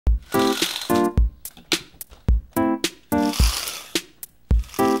Man,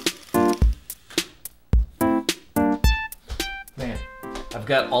 I've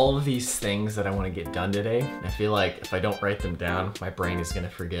got all of these things that I want to get done today. I feel like if I don't write them down, my brain is going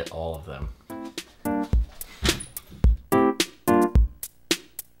to forget all of them.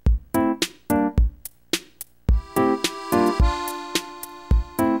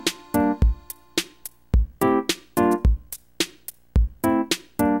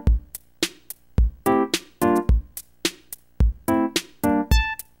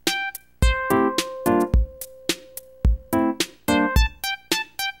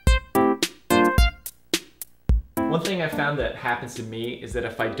 One thing I found that happens to me is that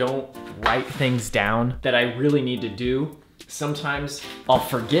if I don't write things down that I really need to do, sometimes I'll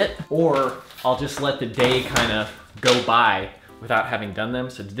forget or I'll just let the day kind of go by without having done them.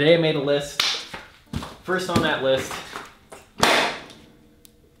 So today I made a list. First on that list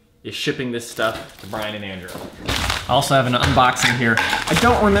is shipping this stuff to Brian and Andrew. I also have an unboxing here. I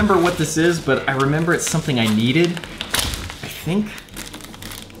don't remember what this is, but I remember it's something I needed, I think.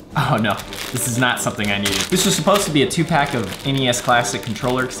 Oh no, this is not something I needed. This was supposed to be a 2-pack of NES Classic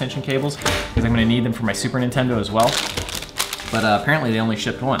controller extension cables because I'm gonna need them for my Super Nintendo as well. But apparently they only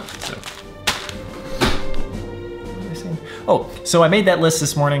shipped one, so. Oh, so I made that list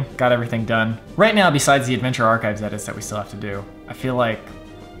this morning, got everything done. Right now, besides the Adventure Archives edits that we still have to do, I feel like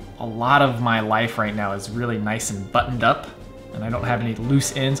a lot of my life right now is really nice and buttoned up, and I don't have any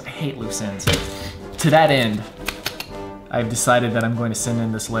loose ends. I hate loose ends. To that end, I've decided that I'm going to send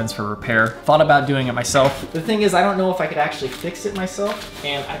in this lens for repair. Thought about doing it myself. The thing is, I don't know if I could actually fix it myself,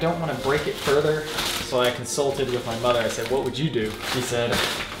 and I don't want to break it further, so I consulted with my mother. I said, what would you do? She said,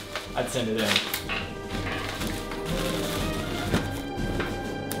 I'd send it in.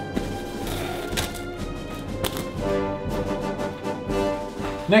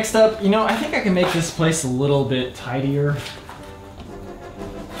 Next up, you know, I think I can make this place a little bit tidier.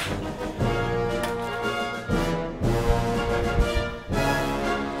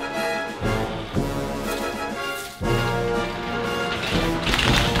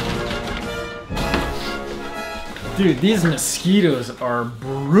 Dude, these mosquitoes are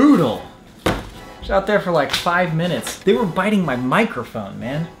brutal. I was out there for like 5 minutes. They were biting my microphone,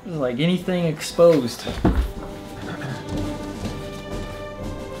 man. It was like anything exposed.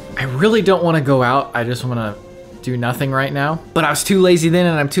 I really don't want to go out. I just want to do nothing right now. But I was too lazy then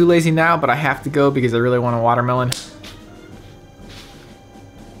and I'm too lazy now, but I have to go because I really want a watermelon.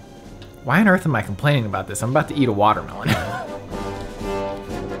 Why on earth am I complaining about this? I'm about to eat a watermelon.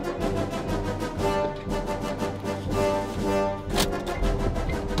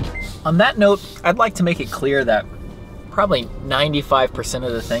 On that note, I'd like to make it clear that probably 95%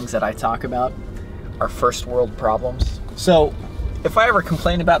 of the things that I talk about are first world problems. So if I ever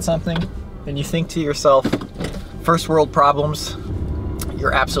complain about something and you think to yourself, first world problems,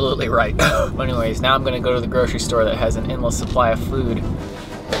 you're absolutely right. Anyways, now I'm gonna go to the grocery store that has an endless supply of food.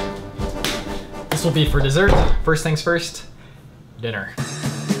 This will be for dessert. First things first, dinner.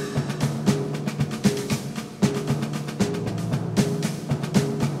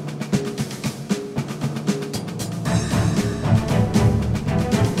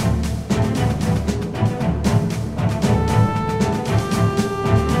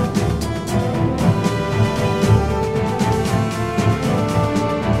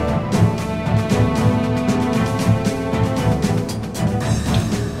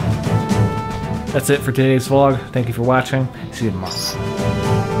 That's it for today's vlog. Thank you for watching. See you tomorrow.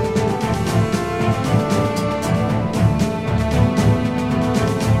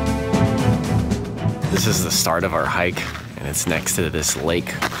 This is the start of our hike, and it's next to this lake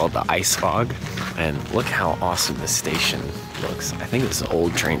called the Ice Fog. And look how awesome this station looks. I think it's an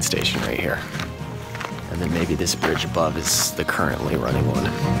old train station right here. And then maybe this bridge above is the currently running one.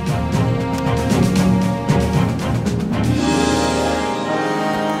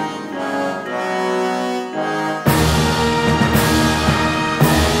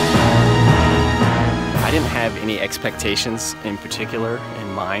 I didn't have any expectations in particular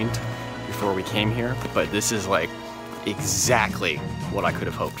in mind before we came here, but this is like exactly what I could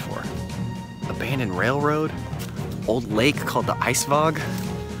have hoped for. Abandoned railroad, old lake called the Ice Fog,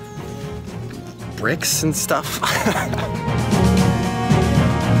 bricks and stuff.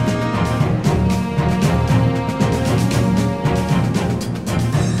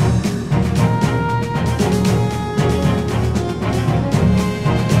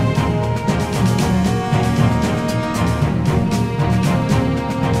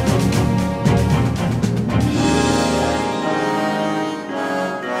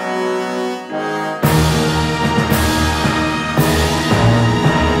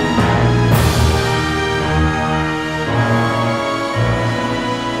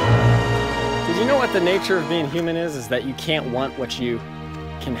 what the nature of being human is that you can't want what you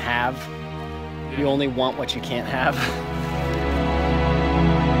can have. You only want what you can't have.